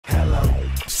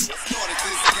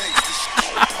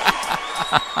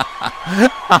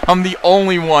I'm the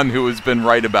only one who has been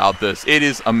right about this. It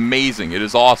is amazing. It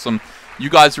is awesome. You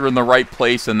guys are in the right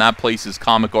place, and that place is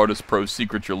Comic Artist Pro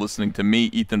Secrets. You're listening to me,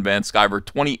 Ethan Van Sciver,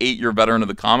 28-year veteran of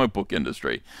the comic book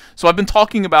industry. So I've been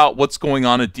talking about what's going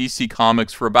on at DC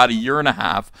Comics for about a year and a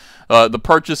half. The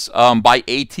purchase by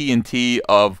AT&T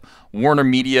of Warner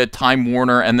Media, Time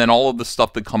Warner, and then all of the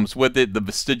stuff that comes with it, the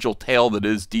vestigial tale that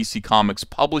is DC Comics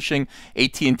Publishing.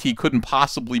 AT&T couldn't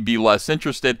possibly be less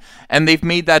interested, and they've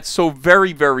made that so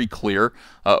very, very clear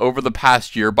over the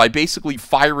past year by basically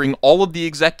firing all of the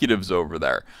executives over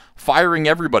there, firing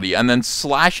everybody, and then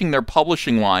slashing their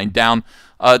publishing line down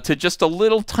to just a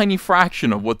little tiny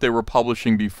fraction of what they were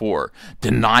publishing before.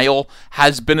 Denial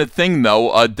has been a thing,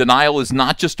 though. Denial is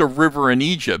not just a river in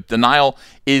Egypt. Denial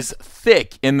is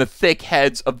thick in the thick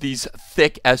heads of these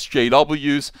thick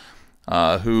SJWs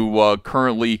who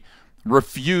currently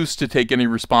refuse to take any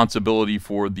responsibility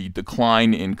for the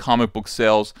decline in comic book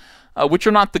sales, which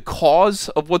are not the cause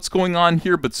of what's going on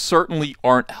here, but certainly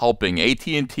aren't helping.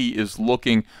 AT&T is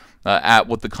looking at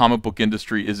what the comic book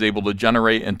industry is able to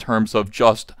generate in terms of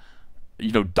just,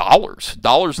 dollars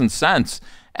and cents,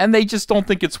 and they just don't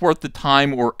think it's worth the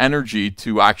time or energy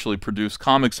to actually produce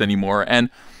comics anymore.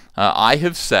 And I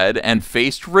have said and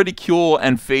faced ridicule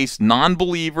and faced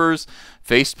non-believers,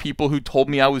 faced people who told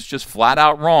me I was just flat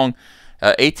out wrong.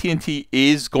 AT&T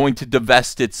is going to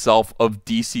divest itself of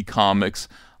DC Comics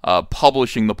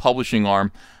publishing, the publishing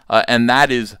arm, and that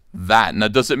is that. Now,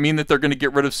 does it mean that they're going to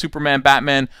get rid of Superman,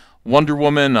 Batman, Wonder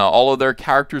Woman, all of their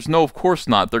characters? No, of course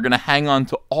not. They're going to hang on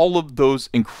to all of those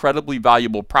incredibly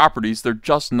valuable properties. They're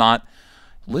just not,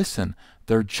 listen,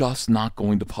 they're just not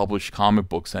going to publish comic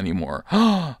books anymore.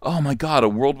 Oh my God, a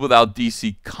world without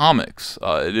DC Comics.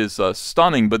 It is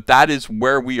stunning, but that is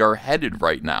where we are headed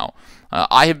right now.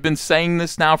 I have been saying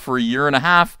this now for a year and a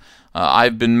half.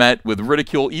 I've been met with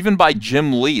ridicule, even by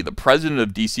Jim Lee, the president of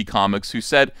DC Comics, who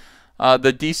said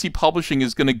that DC Publishing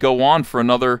is going to go on for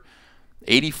another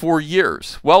 84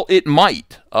 years. Well, it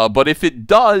might, but if it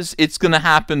does, it's going to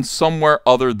happen somewhere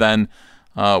other than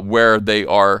where they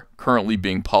are currently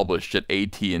being published at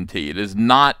AT&T. It is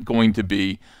not going to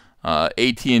be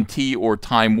AT&T or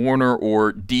Time Warner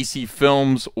or DC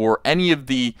Films or any of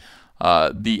the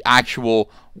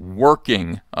actual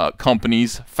working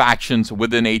companies, factions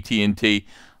within AT&T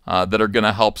that are going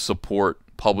to help support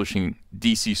publishing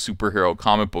DC superhero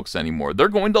comic books anymore. They're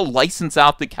going to license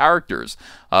out the characters.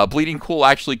 Bleeding Cool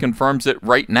actually confirms it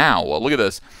right now. Well, look at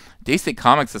this. DC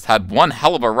Comics has had one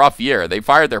hell of a rough year. They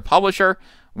fired their publisher,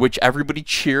 which everybody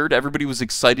cheered. Everybody was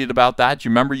excited about that. Do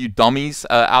you remember, you dummies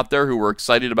out there who were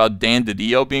excited about Dan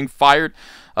DiDio being fired?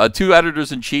 2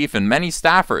 editors-in-chief and many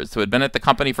staffers who had been at the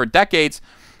company for decades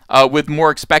with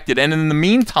more expected. And in the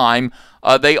meantime,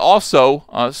 they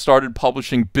also started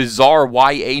publishing bizarre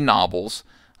YA novels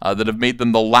that have made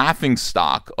them the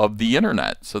laughingstock of the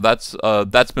internet. So that's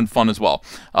been fun as well.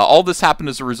 All this happened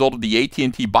as a result of the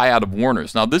AT&T buyout of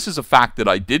Warner's. Now, this is a fact that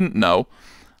I didn't know.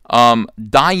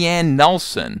 Diane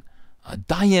Nelson,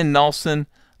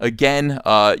 again,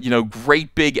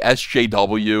 great big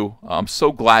SJW. I'm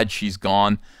so glad she's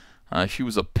gone. She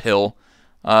was a pill.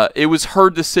 It was her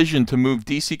decision to move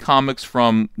DC Comics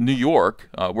from New York,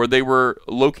 where they were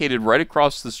located right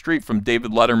across the street from David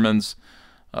Letterman's,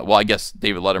 well, I guess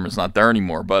David Letterman's not there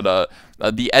anymore, but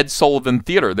the Ed Sullivan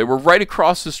Theater. They were right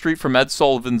across the street from Ed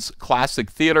Sullivan's Classic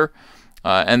Theater,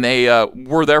 and they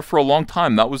were there for a long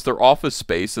time. That was their office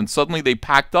space, and suddenly they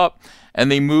packed up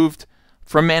and they moved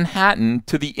from Manhattan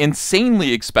to the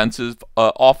insanely expensive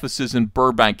offices in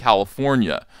Burbank,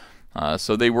 California.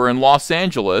 So they were in Los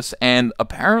Angeles, and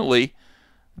apparently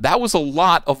that was a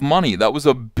lot of money. That was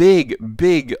a big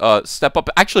step up.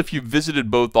 Actually, if you visited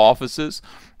both offices,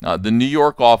 the New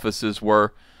York offices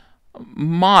were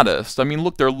modest. I mean,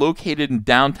 look, they're located in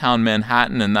downtown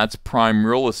Manhattan, and that's prime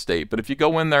real estate. But if you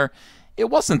go in there, it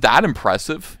wasn't that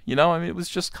impressive. I mean, it was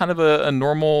just kind of a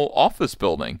normal office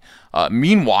building.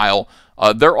 Meanwhile,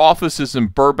 their offices in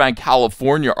Burbank,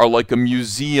 California are like a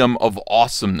museum of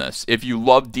awesomeness. If you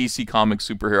love DC Comics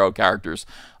superhero characters,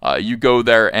 you go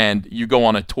there and you go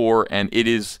on a tour, and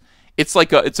it's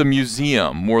a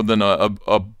museum more than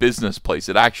a business place.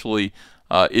 It actually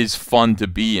is fun to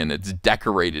be in. It's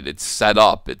decorated, it's set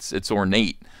up, it's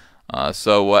ornate.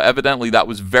 So evidently that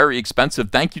was very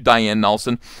expensive. Thank you, Diane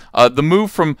Nelson. The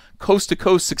move from coast to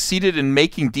coast succeeded in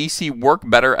making DC work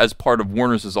better as part of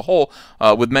Warner's as a whole,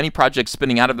 with many projects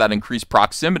spinning out of that increased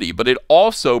proximity. But it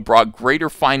also brought greater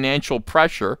financial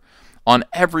pressure on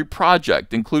every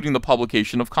project, including the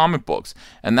publication of comic books.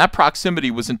 And that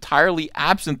proximity was entirely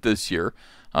absent this year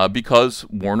because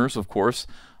Warner's, of course,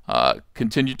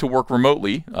 continued to work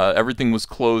remotely. Everything was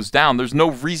closed down. There's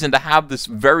no reason to have this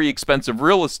very expensive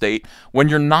real estate when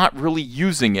you're not really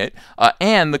using it,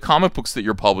 and the comic books that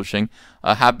you're publishing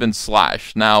have been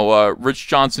slashed. Now, Rich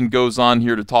Johnson goes on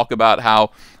here to talk about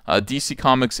how DC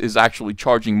Comics is actually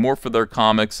charging more for their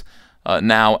comics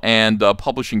now and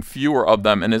publishing fewer of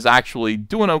them, and is actually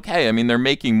doing okay. I mean, they're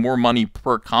making more money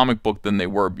per comic book than they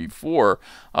were before,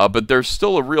 but there's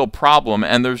still a real problem,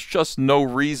 and there's just no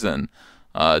reason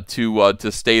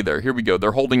to stay there. Here we go.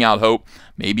 They're holding out hope.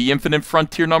 Maybe Infinite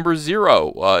Frontier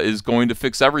 #0 is going to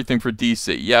fix everything for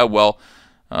DC. Yeah, well,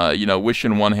 you know, wish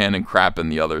in one hand and crap in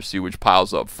the other. See which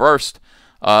piles up first.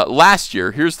 Last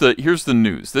year, here's the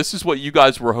news. This is what you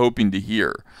guys were hoping to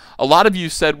hear. A lot of you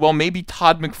said, well, maybe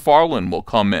Todd McFarlane will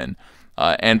come in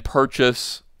and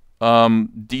purchase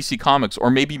DC Comics, or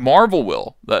maybe Marvel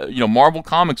will. You know, Marvel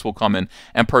Comics will come in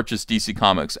and purchase DC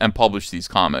Comics and publish these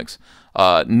comics.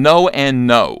 No and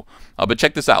no. But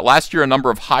check this out. Last year, a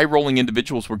number of high-rolling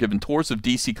individuals were given tours of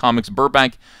DC Comics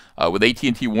Burbank with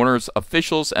AT&T Warner's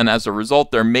officials, and as a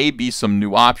result, there may be some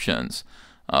new options.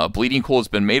 Bleeding Cool has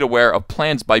been made aware of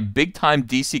plans by big-time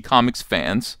DC Comics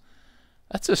fans.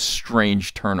 That's a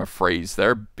strange turn of phrase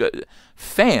there.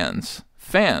 Fans,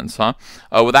 huh?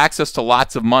 With access to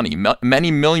lots of money,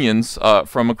 many millions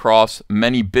from across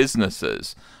many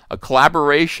businesses. A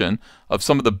collaboration of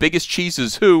some of the biggest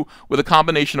cheeses who, with a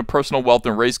combination of personal wealth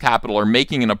and raised capital, are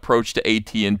making an approach to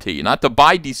AT&T. Not to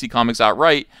buy DC Comics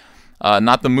outright,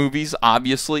 not the movies,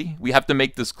 obviously. We have to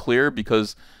make this clear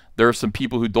because there are some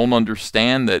people who don't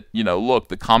understand that, you know, look,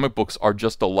 the comic books are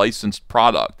just a licensed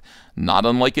product, not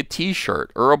unlike a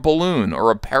t-shirt or a balloon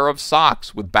or a pair of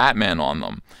socks with Batman on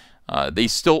them. They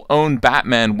still own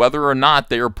Batman whether or not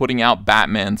they are putting out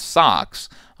Batman socks.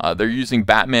 They're using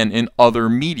Batman in other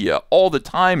media all the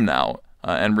time now,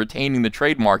 and retaining the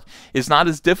trademark is not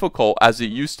as difficult as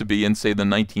it used to be in, say, the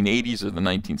 1980s or the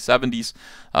 1970s.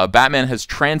 Batman has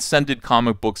transcended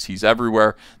comic books. He's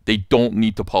everywhere. They don't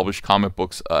need to publish comic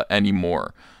books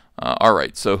anymore. All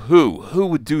right, so who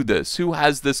would do this? Who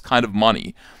has this kind of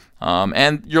money?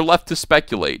 And you're left to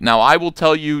speculate. Now, I will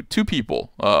tell you, two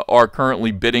people are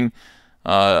currently bidding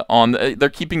on. They're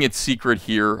keeping it secret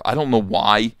here. I don't know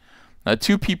why.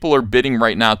 Two people are bidding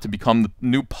right now to become the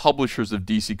new publishers of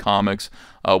DC Comics.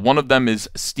 One of them is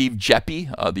Steve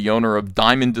Geppi, the owner of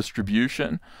Diamond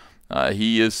Distribution.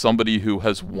 He is somebody who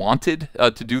has wanted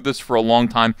to do this for a long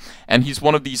time, and he's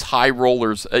one of these high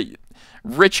rollers.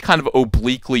 Rich kind of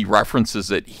obliquely references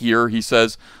it here. He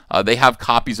says they have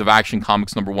copies of Action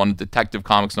Comics #1 and Detective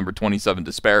Comics #27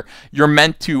 to spare. You're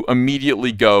meant to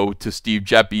immediately go to Steve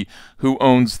Geppi, who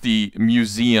owns the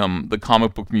museum, the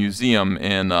comic book museum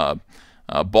in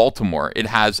Baltimore. It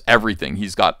has everything.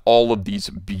 He's got all of these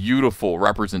beautiful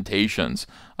representations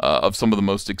of some of the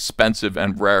most expensive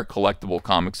and rare collectible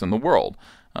comics in the world.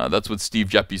 That's what Steve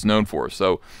Geppi's known for.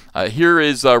 So here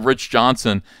is Rich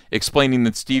Johnson explaining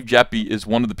that Steve Geppi is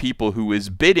one of the people who is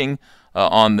bidding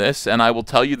on this, and I will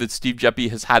tell you that Steve Geppi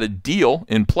has had a deal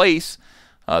in place,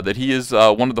 that he is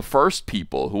one of the first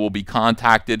people who will be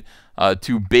contacted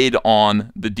to bid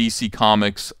on the DC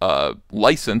Comics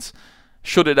license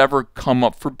should it ever come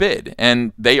up for bid.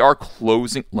 And they are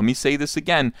closing, let me say this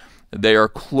again, they are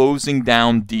closing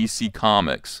down DC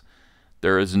Comics.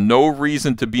 There is no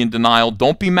reason to be in denial.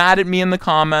 Don't be mad at me in the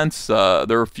comments. There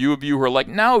are a few of you who are like,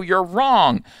 no, you're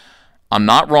wrong. I'm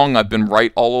not wrong. I've been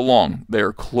right all along. They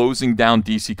are closing down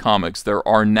DC Comics. There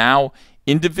are now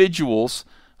individuals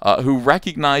who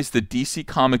recognize that DC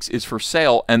Comics is for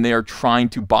sale, and they are trying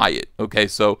to buy it. Okay,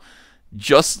 so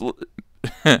just...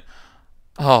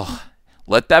 oh,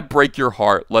 let that break your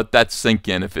heart. Let that sink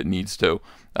in if it needs to.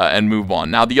 And move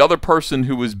on. Now, the other person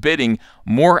who is bidding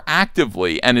more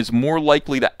actively and is more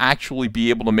likely to actually be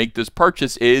able to make this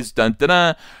purchase is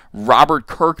Robert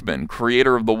Kirkman,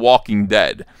 creator of The Walking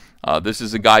Dead. This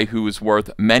is a guy who is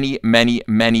worth many, many,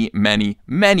 many, many,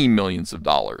 many millions of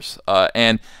dollars,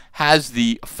 and has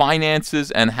the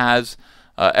finances and has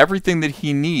everything that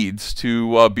he needs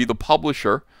to be the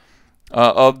publisher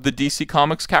of the DC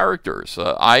Comics characters.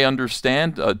 I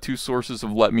understand, two sources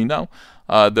have let me know,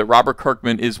 that Robert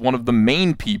Kirkman is one of the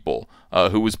main people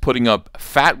who was putting up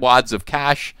fat wads of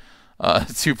cash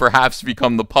to perhaps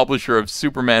become the publisher of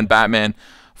Superman, Batman,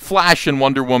 Flash and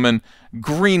Wonder Woman,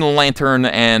 Green Lantern,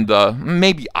 and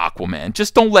maybe Aquaman.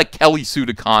 Just don't let Kelly Sue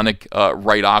DeConnick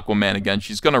write Aquaman again.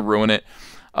 She's going to ruin it.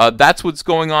 That's what's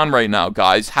going on right now,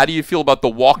 guys. How do you feel about The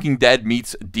Walking Dead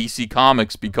meets DC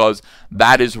Comics? Because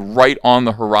that is right on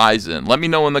the horizon. Let me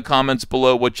know in the comments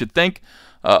below what you think.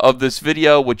 of this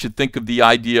video, what you think of the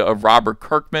idea of Robert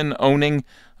Kirkman owning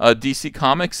DC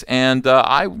Comics, and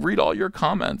I read all your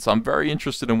comments. I'm very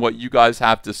interested in what you guys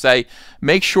have to say.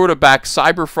 Make sure to back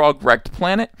Cyberfrog Wrecked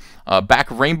Planet,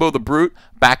 back Rainbow the Brute,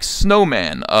 back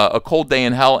Snowman, A Cold Day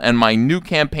in Hell, and my new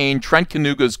campaign, Trent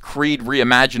Kanuga's Creed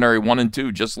Reimaginary 1 and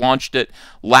 2. Just launched it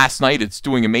last night. It's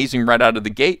doing amazing right out of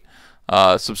the gate.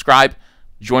 Subscribe,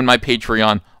 join my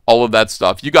Patreon, all of that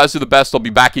stuff. You guys are the best. I'll be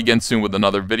back again soon with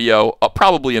another video,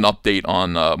 probably an update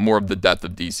on more of the death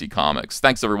of DC Comics.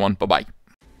 Thanks, everyone. Bye-bye.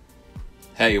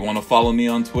 Hey, you want to follow me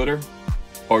on Twitter?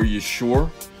 Are you sure?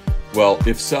 Well,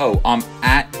 if so, I'm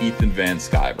at Ethan Van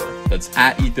Sciver. That's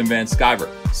at Ethan Van Sciver.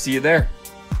 See you there.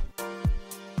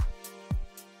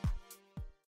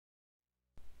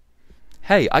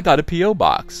 Hey, I got a P.O.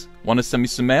 box. Want to send me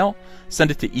some mail? Send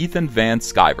it to Ethan Van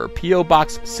Sciver, P.O.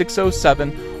 Box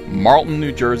 607, Marlton,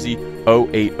 New Jersey,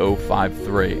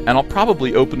 08053. And I'll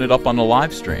probably open it up on the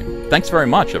live stream. Thanks very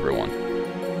much, everyone.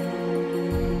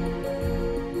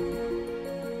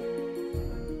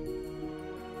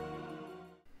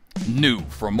 New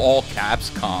from All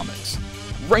Caps Comics,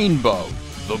 Rainbow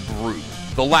the Brute,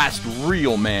 the last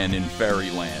real man in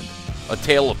fairyland. A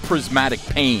tale of prismatic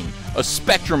pain, a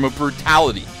spectrum of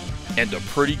brutality, and a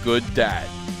pretty good dad.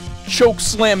 Choke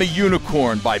slam a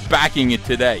unicorn by backing it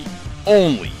today,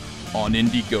 only on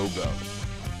Indiegogo.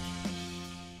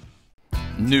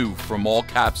 New from All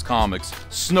Caps Comics,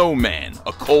 Snowman,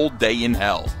 A Cold Day in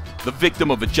Hell. The victim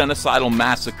of a genocidal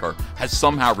massacre has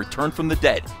somehow returned from the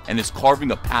dead and is carving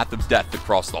a path of death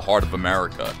across the heart of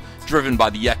America. Driven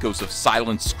by the echoes of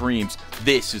silent screams,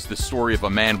 this is the story of a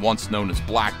man once known as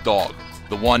Black Dog,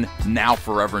 the one now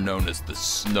forever known as the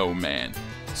Snowman.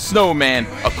 Snowman,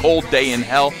 A Cold Day in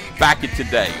Hell, back it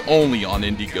today, only on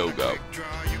Indiegogo.